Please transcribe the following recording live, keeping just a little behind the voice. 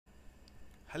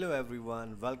Hello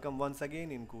everyone, welcome once again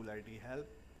in Cool IT Help.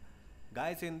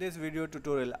 Guys, in this video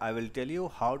tutorial I will tell you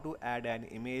how to add an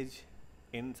image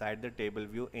inside the table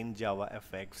view in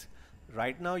JavaFX.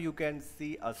 Right now you can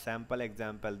see a sample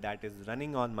example that is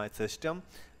running on my system,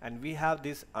 and we have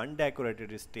this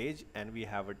undecorated stage and we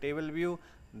have a table view.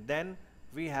 Then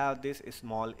we have this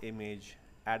small image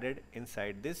added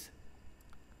inside this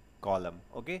column.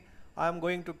 Okay, I am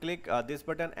going to click this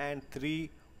button and 3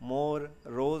 more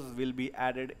rows will be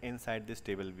added inside this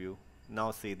table view. Now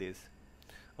see this.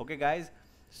 Okay guys,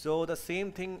 so the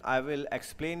same thing I will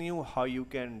explain you how you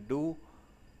can do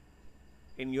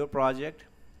in your project.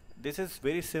 This is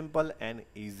very simple and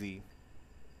easy.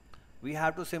 We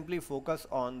have to simply focus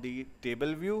on the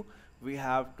table view. We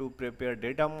have to prepare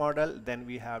data model, then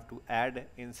we have to add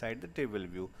inside the table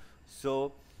view.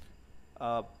 So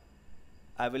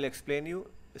I will explain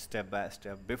you step by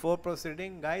step. Before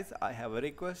proceeding guys, I have a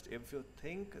request. If you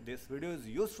think this video is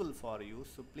useful for you,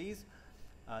 so please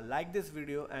like this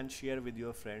video and share with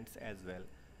your friends as well.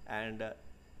 And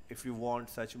if you want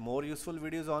such more useful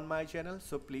videos on my channel,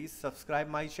 so please subscribe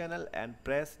my channel and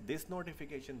press this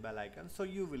notification bell icon so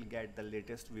you will get the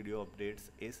latest video updates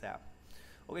ASAP.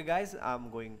 Okay guys, I'm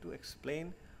going to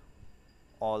explain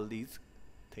all these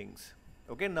things.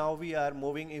 Okay, now we are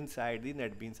moving inside the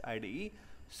NetBeans IDE.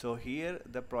 So here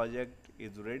the project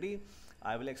is ready.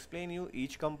 I will explain you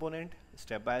each component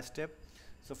step by step.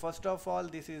 So first of all,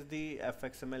 this is the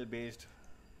fxml based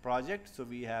project. So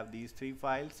we have these 3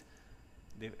 files,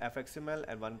 the fxml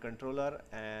and 1 controller,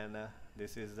 and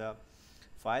this is the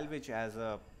file which has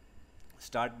a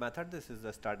start method. This is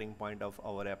the starting point of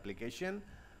our application.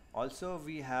 Also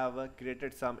we have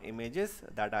created some images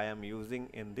that I am using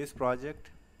in this project.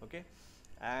 Okay,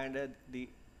 and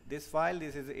this file,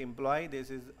 this is employee, this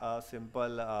is a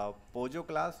simple Pojo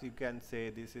class. You can say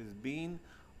this is bean,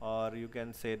 or you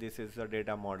can say this is a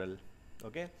data model.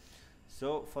 Okay,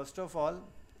 so first of all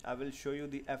I will show you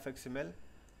the fxml,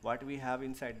 what we have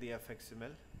inside the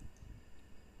fxml.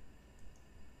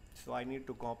 So I need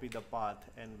to copy the path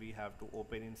and we have to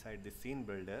open inside the scene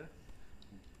builder.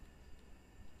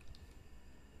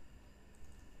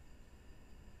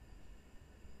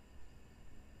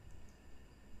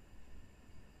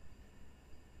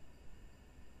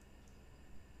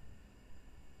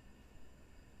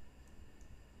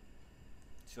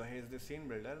 So here's the scene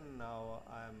builder. Now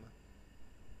I'm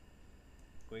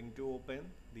going to open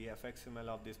the fxml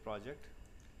of this project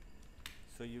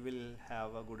so you will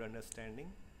have a good understanding.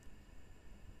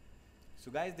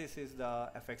 So guys, this is the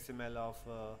fxml of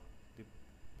the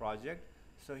project.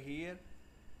 So here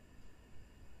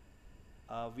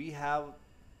we have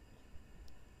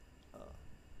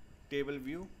table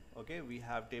view. Okay, we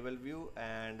have table view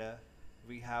and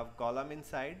we have column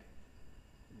inside,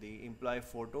 the employee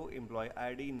photo, employee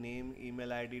ID, name,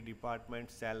 email ID, department,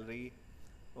 salary.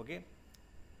 Okay,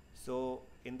 so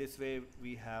in this way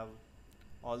we have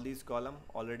all these column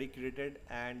already created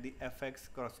and the fx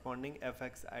corresponding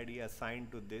fx ID assigned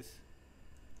to this,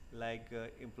 like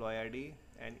employee ID,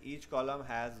 and each column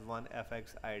has one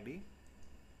fx ID.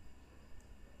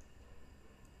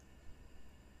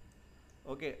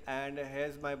 Okay, and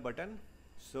here's my button.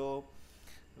 So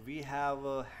we have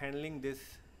handling this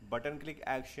button click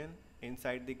action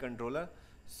inside the controller.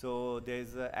 So there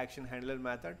is a action handler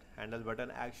method, handle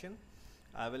button action.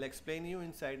 I will explain you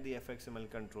inside the fxml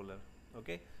controller.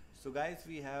 Okay, so guys,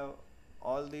 we have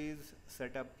all these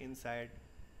set up inside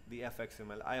the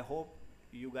fxml. I hope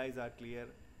you guys are clear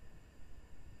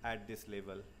at this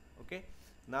level. Okay,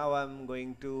 now I'm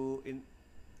going to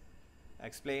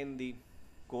explain the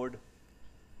code.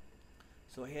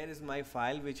 So here is my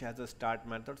file which has a start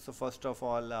method. So first of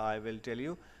all I will tell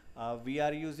you we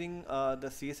are using the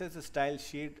CSS style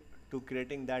sheet to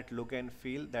creating that look and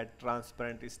feel, that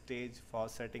transparent stage for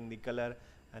setting the color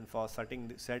and for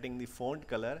setting the font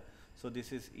color. So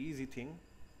this is easy thing.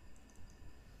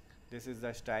 This is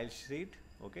the style sheet.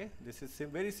 Okay, this is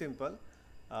very simple.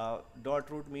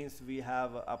 Dot root means we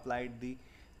have applied the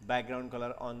background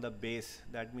color on the base.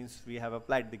 That means we have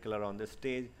applied the color on the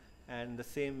stage, and the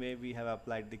same way we have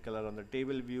applied the color on the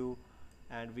table view,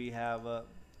 and we have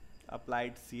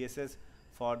applied CSS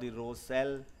for the row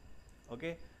cell.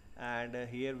 Okay, and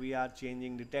here we are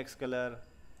changing the text color,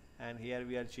 and here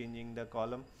we are changing the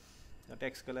column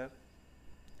text color.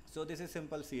 So this is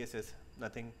simple CSS,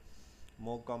 nothing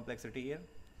more complexity here.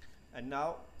 And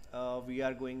now we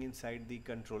are going inside the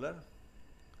controller.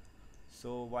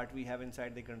 So what we have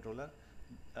inside the controller,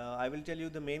 I will tell you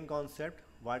the main concept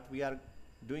what we are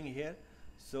doing here.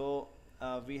 So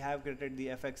we have created the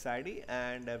fx id,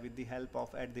 and with the help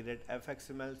of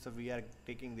 @fxml, so we are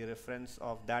taking the reference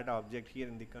of that object here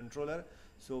in the controller.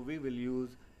 So we will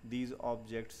use these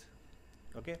objects.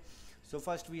 Okay, so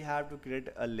first we have to create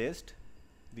a list,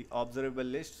 the observable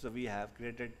list. So we have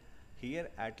created here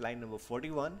at line number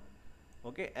 41.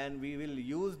 Okay, and we will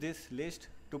use this list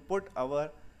to put our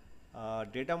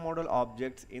data model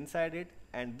objects inside it,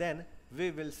 and then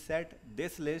we will set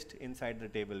this list inside the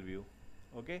table view.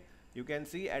 Okay, you can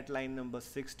see at line number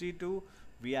 62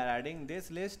 we are adding this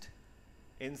list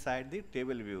inside the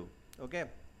table view. Okay,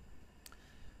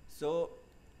 so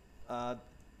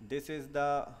this is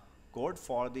the code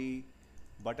for the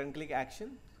button click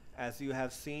action. As you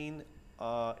have seen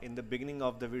in the beginning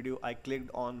of the video, I clicked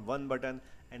on one button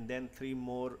and then 3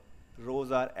 more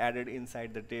rows are added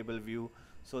inside the table view.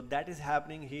 So that is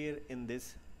happening here in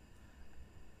this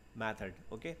method.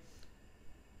 Okay,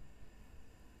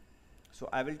 so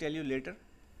I will tell you later.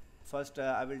 First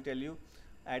I will tell you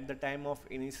at the time of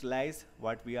initialize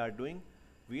what we are doing.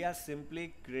 We are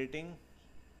simply creating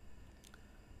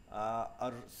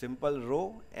a simple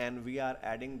row, and we are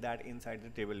adding that inside the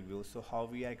table view. So how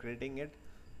we are creating it?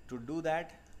 To do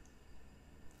that,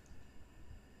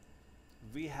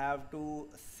 we have to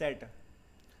set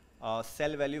a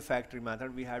SetCellValueFactory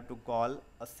method. We have to call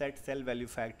a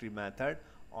SetCellValueFactory method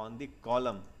on the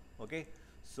column. Okay,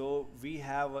 so we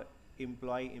have a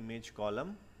employee image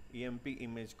column, emp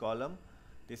image column.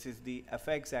 This is the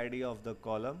fx id of the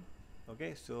column.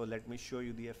 Okay, so let me show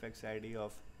you the fx id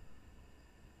of,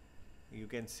 you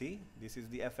can see this is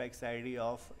the fx id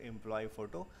of employee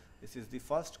photo. This is the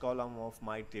first column of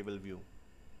my table view.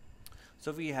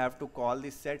 So we have to call the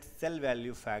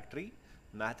SetCellValueFactory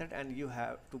method, and you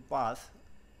have to pass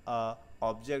a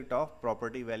object of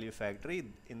property value factory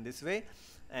in this way,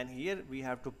 and here we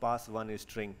have to pass one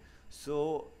string.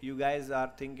 So you guys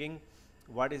are thinking,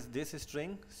 what is this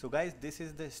string? So guys, this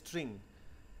is the string.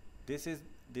 This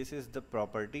is the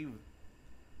property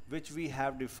which we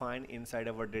have defined inside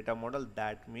our data model.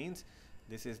 That means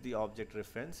this is the object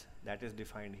reference that is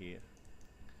defined here.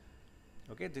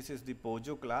 Okay, this is the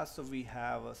Pojo class. So we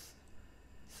have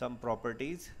some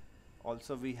properties.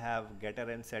 Also we have getter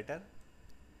and setter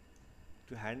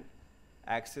to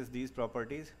access these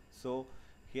properties. So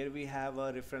here we have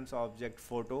a reference object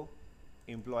photo,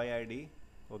 employee ID,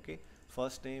 okay,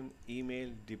 first name, email,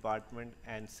 department,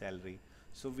 and salary.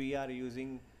 So we are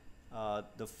using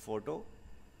the photo.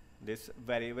 This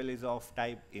variable is of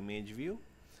type image view.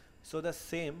 So the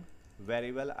same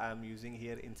variable I am using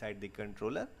here inside the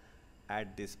controller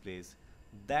at this place.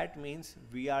 That means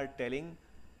we are telling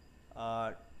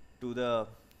to the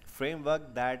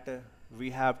framework that we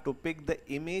have to pick the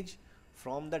image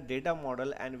from the data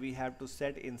model and we have to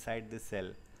set inside the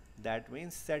cell. That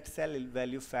means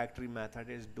SetCellValueFactory method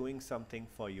is doing something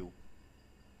for you.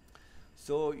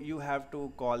 So you have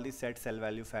to call the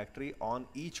SetCellValueFactory on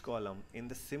each column. In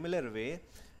the similar way,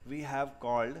 we have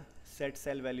called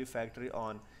SetCellValueFactory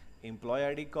on employee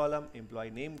ID column,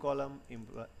 employee name column,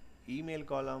 email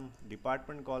column,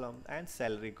 department column, and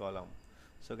salary column.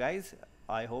 So guys,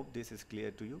 I hope this is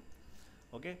clear to you.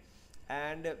 Okay,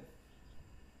 and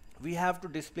we have to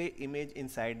display image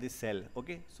inside the cell.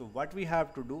 Okay, so what we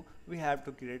have to do, we have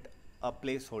to create a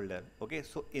placeholder. Okay,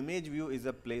 so image view is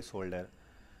a placeholder.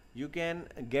 You can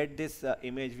get this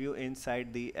image view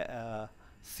inside the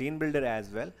scene builder as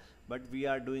well, but we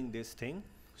are doing this thing.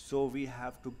 So we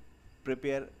have to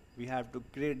prepare, we have to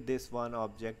create this one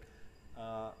object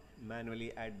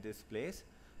manually at this place.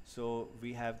 So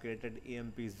we have created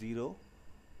emp0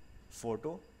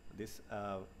 photo, this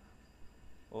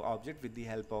object with the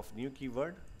help of new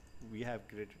keyword. We have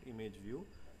created image view.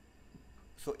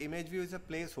 So image view is a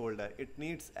placeholder, it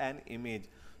needs an image.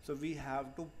 So we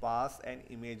have to pass an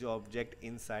image object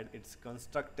inside its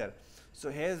constructor.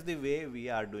 So here's the way we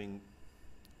are doing.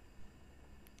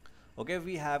 Okay,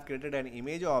 we have created an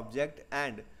image object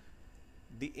and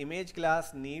the image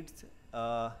class needs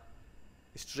a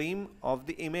stream of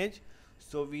the image.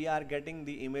 So we are getting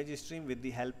the image stream with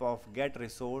the help of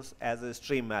getResource as a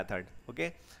stream method.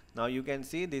 Okay, now you can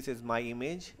see this is my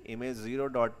image,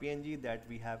 image0.png that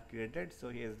we have created. So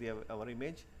here's our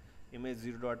image,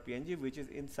 image0.png, which is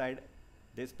inside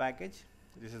this package.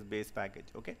 This is base package.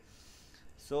 Okay,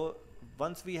 so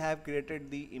once we have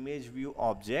created the image view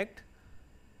object,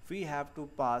 we have to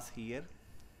pass here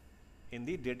in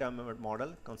the data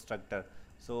model constructor.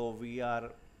 So we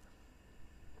are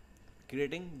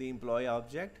creating the employee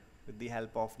object with the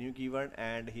help of new keyword,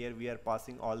 and here we are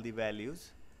passing all the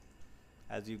values.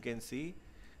 As you can see,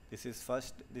 this is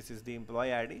first, this is the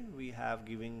employee ID. We have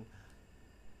giving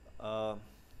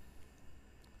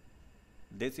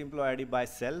this employee ID by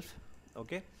self,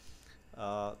 okay,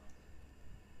 uh,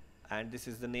 and this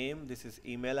is the name, this is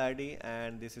email ID,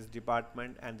 and this is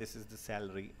department, and this is the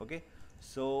salary. Okay,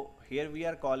 so here we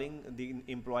are calling the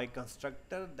employee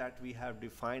constructor that we have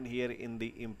defined here in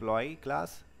the employee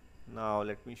class. Now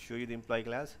let me show you the employee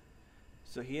class.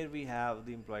 So here we have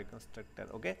the employee constructor.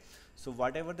 Okay, so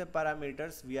whatever the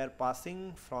parameters we are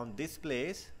passing from this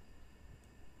place,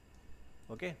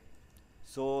 okay,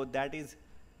 so that is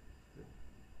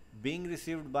being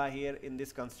received by here in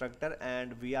this constructor,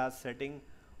 and we are setting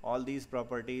all these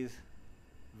properties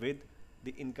with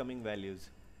the incoming values.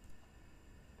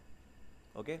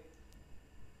 Okay,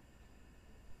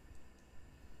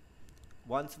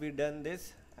 once we done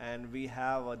this and we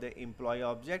have the employee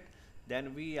object,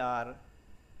 then we are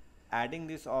adding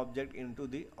this object into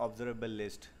the observable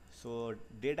list. So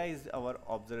data is our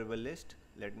observable list.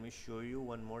 Let me show you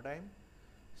one more time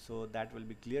so that will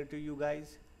be clear to you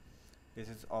guys. This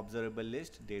is observable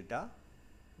list data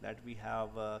that we have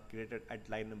created at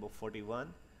line number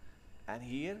 41, and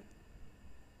here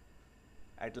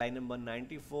at line number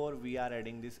 94 we are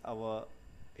adding this our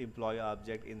employee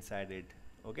object inside it.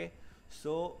 Okay,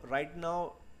 so right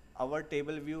now our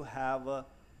table view have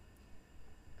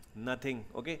nothing.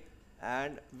 Okay,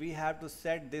 and we have to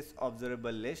set this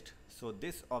observable list. So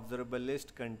this observable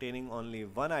list containing only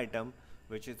one item,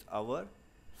 which is our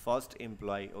first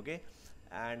employee. Okay,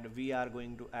 and we are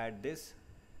going to add this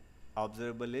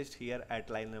observable list here at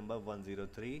line number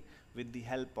 103 with the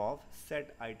help of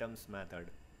setItems method.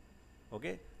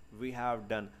 Okay, we have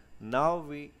done. Now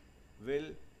we will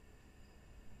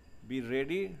be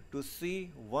ready to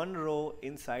see one row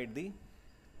inside the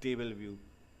table view.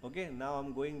 Okay, now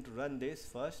I'm going to run this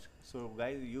first, so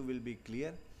guys you will be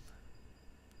clear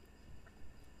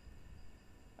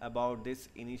about this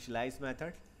initialize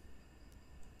method.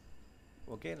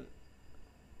 Okay,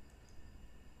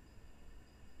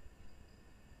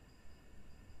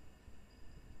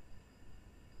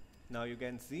 now you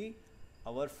can see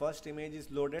our first image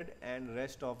is loaded and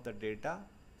rest of the data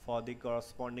for the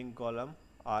corresponding column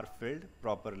are filled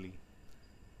properly.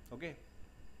 Okay,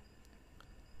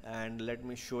 and let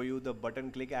me show you the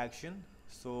button click action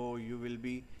so you will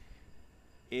be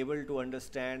able to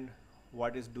understand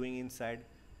what is doing inside.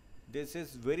 This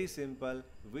is very simple.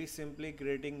 We simply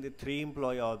creating the 3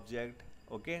 employee object.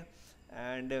 Okay,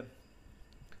 and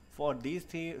for these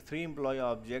three employee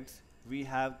objects we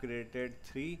have created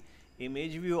 3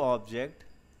 image view object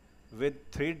with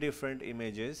 3 different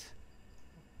images,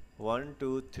 1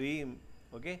 2 3.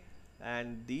 Okay,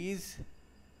 and these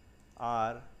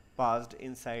are passed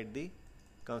inside the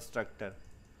constructor.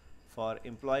 For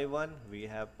employee 1 we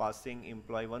have passing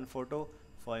employee 1 photo,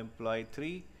 for employee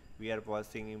 3 we are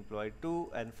passing employee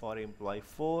 2, and for employee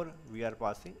 4 we are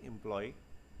passing employee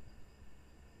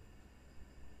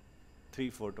 3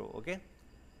 photo. Okay,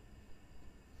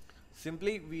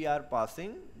 simply we are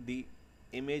passing the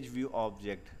image view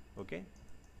object. Okay,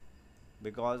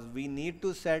 because we need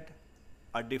to set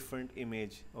a different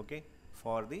image. Okay,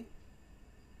 for the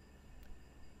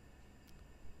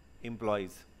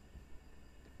employees.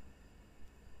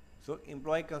 So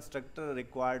employee constructor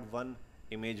required one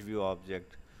image view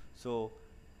object, so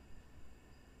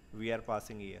we are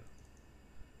passing here.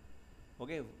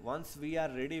 Okay, once we are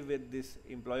ready with this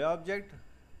employee object,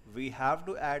 we have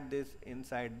to add this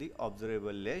inside the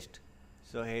observable list.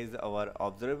 So here is our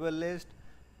observable list,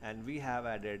 and we have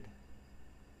added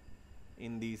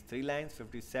in these 3 lines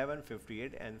 57,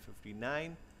 58 and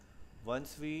 59.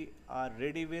 Once we are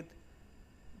ready with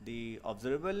the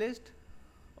observable list,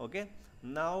 okay,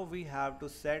 now we have to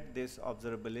set this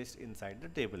observable list inside the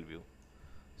table view.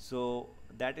 So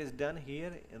that is done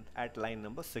here at line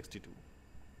number 62.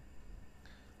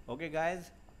 Okay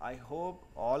guys, I hope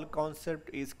all concept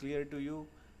is clear to you.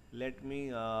 Let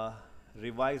me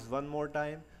revise one more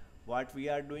time what we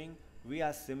are doing. We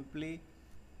are simply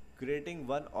creating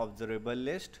one observable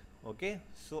list. Okay,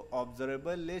 so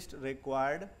observable list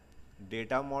required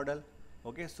data model.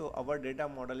 Okay, so our data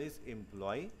model is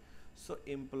employee. So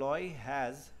employee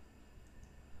has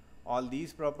all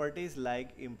these properties like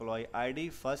employee ID,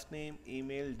 first name,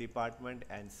 email, department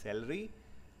and salary.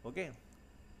 Okay,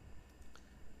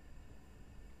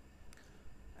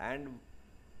 and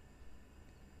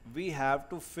we have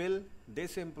to fill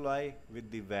this employee with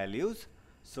the values.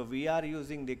 So we are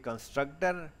using the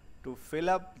constructor to fill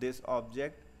up this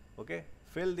object. Okay,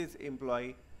 fill this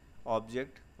employee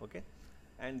object. Okay,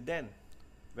 and then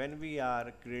when we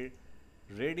are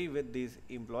ready with these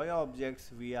employee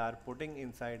objects, we are putting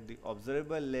inside the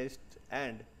observable list,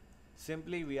 and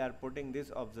simply we are putting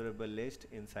this observable list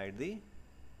inside the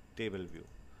table view.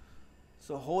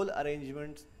 So whole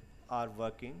arrangements are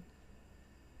working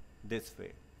this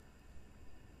way.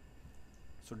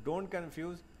 So don't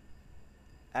confuse.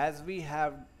 As we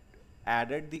have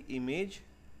added the image,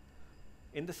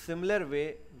 in the similar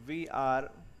way we are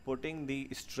putting the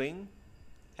string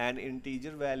and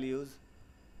integer values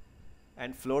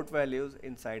and float values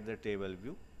inside the table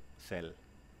view cell.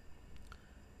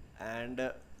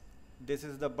 And this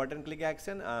is the button click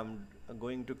action. I'm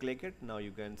going to click it. Now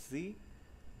you can see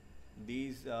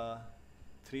these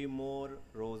 3 more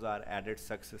rows are added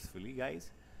successfully, guys.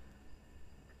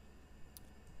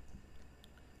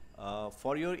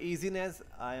 For your easiness,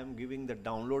 I am giving the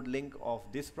download link of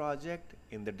this project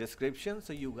in the description,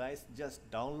 so you guys just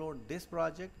download this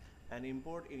project and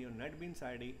import in your NetBeans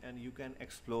ID, and you can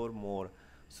explore more,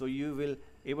 so you will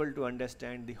able to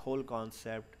understand the whole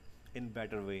concept in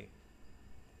better way.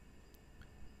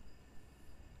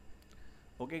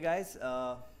 Okay guys,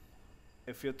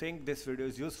 if you think this video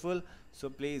is useful, so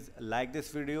please like this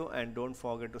video and don't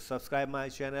forget to subscribe my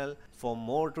channel for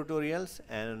more tutorials,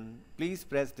 and please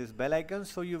press this bell icon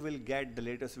so you will get the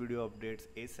latest video updates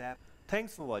ASAP.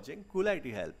 Thanks for watching. Cool IT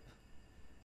Help.